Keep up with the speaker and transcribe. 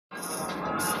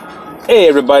Hey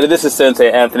everybody, this is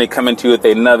Sensei Anthony coming to you with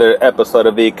another episode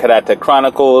of the Karate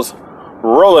Chronicles,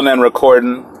 rolling and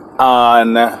recording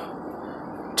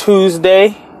on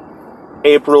Tuesday,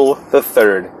 April the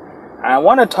 3rd. I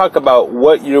want to talk about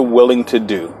what you're willing to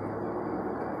do.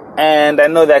 And I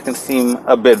know that can seem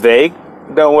a bit vague.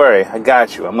 Don't worry, I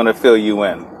got you. I'm going to fill you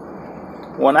in.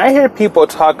 When I hear people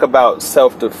talk about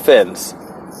self-defense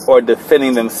or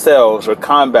defending themselves or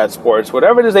combat sports,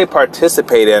 whatever it is they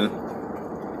participate in,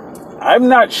 I'm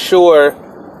not sure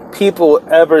people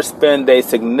ever spend a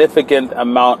significant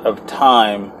amount of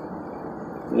time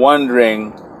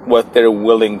wondering what they're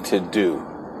willing to do.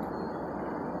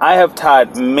 I have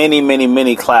taught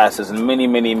many classes and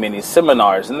many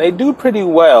seminars, and they do pretty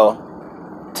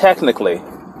well technically.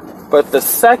 But the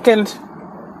second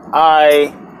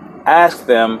I ask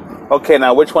them, okay,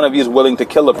 now which one of you is willing to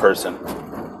kill a person?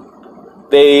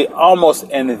 They almost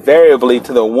invariably,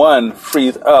 to the one,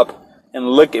 freeze up and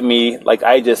look at me like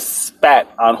I just spat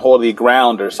on holy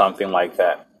ground or something like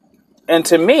that. And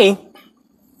to me,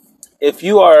 if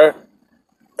you are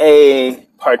a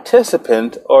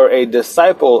participant or a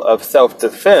disciple of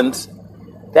self-defense,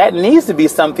 that needs to be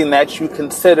something that you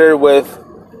consider with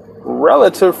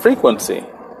relative frequency.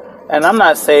 And I'm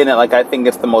not saying it like I think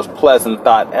it's the most pleasant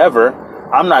thought ever.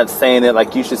 I'm not saying it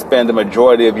like you should spend the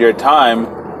majority of your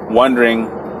time wondering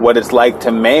what it's like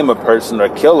to maim a person or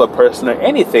kill a person or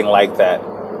anything like that.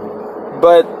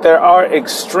 But there are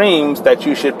extremes that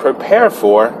you should prepare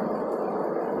for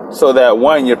so that,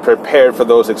 one, you're prepared for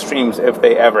those extremes if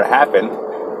they ever happen.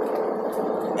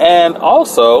 And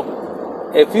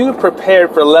also, if you're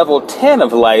prepared for level 10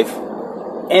 of life,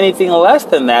 anything less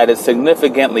than that is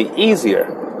significantly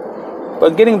easier.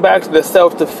 But getting back to the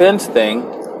self-defense thing,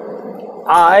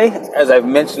 I, as I've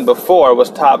mentioned before, was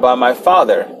taught by my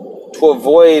father to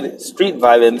avoid street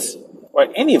violence or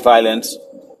any violence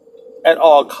at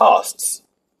all costs.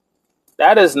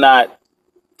 That is not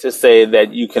to say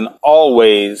that you can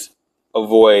always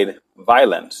avoid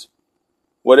violence.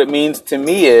 What it means to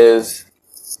me is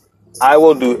I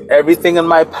will do everything in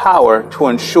my power to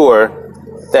ensure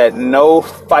that no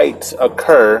fights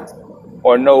occur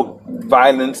or no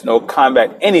violence, no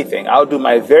combat, anything. I'll do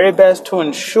my very best to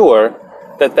ensure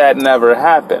that that never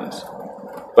happens.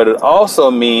 But it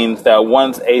also means that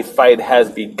once a fight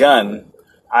has begun,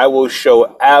 I will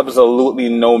show absolutely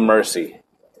no mercy.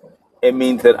 It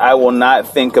means that I will not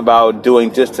think about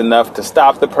doing just enough to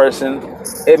stop the person.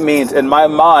 It means in my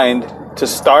mind, to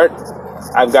start,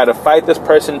 I've got to fight this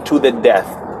person to the death.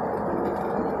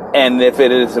 And if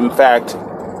it is in fact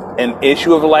an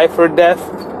issue of life or death,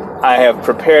 I have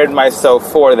prepared myself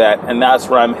for that, and that's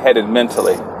where I'm headed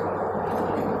mentally.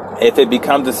 If it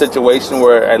becomes a situation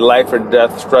where a life or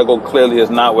death struggle clearly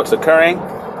is not what's occurring,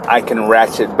 I can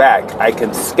ratchet back. I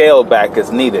can scale back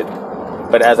as needed.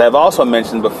 But as I've also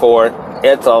mentioned before,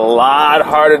 it's a lot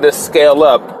harder to scale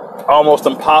up, almost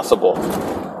impossible,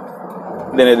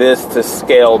 than it is to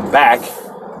scale back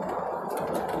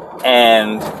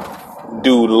and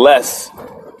do less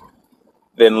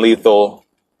than lethal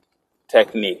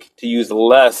technique, to use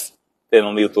less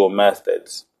than lethal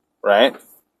methods, right?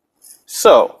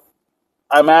 So,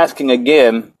 I'm asking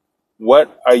again,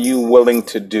 what are you willing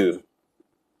to do?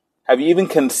 Have you even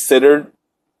considered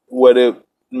what it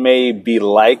may be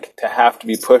like to have to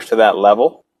be pushed to that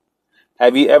level?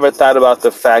 Have you ever thought about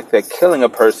the fact that killing a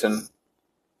person,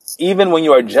 even when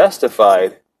you are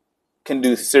justified, can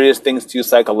do serious things to you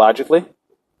psychologically?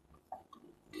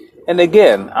 And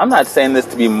again, I'm not saying this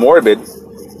to be morbid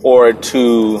or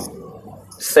to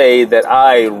say that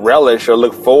I relish or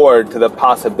look forward to the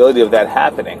possibility of that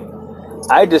happening.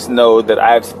 I just know that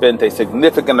I've spent a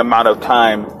significant amount of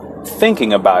time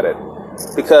thinking about it,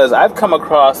 because I've come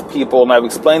across people and I've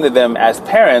explained to them as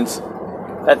parents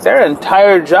that their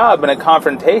entire job in a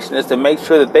confrontation is to make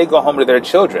sure that they go home to their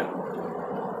children.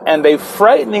 And a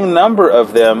frightening number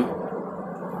of them,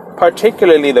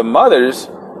 particularly the mothers,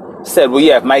 said, well,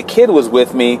 yeah, if my kid was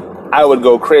with me, I would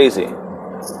go crazy.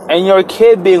 And your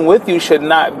kid being with you should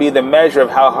not be the measure of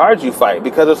how hard you fight,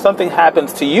 because if something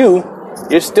happens to you,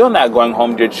 you're still not going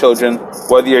home to your children,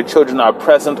 whether your children are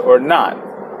present or not.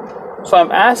 So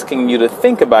I'm asking you to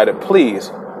think about it,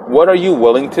 please. What are you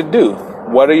willing to do?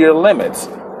 What are your limits?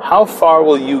 How far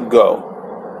will you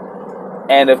go?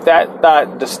 And if that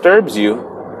thought disturbs you,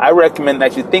 I recommend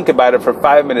that you think about it for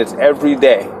 5 minutes every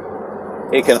day.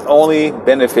 It can only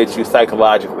benefit you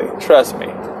psychologically. Trust me.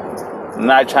 I'm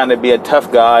not trying to be a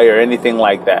tough guy or anything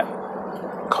like that.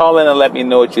 Call in and let me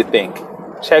know what you think.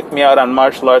 Check me out on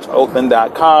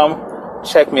martialartsoakland.com.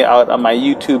 Check me out on my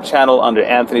YouTube channel under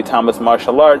Anthony Thomas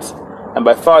Martial Arts. And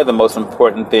by far the most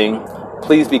important thing,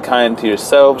 Please be kind to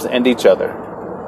yourselves and each other.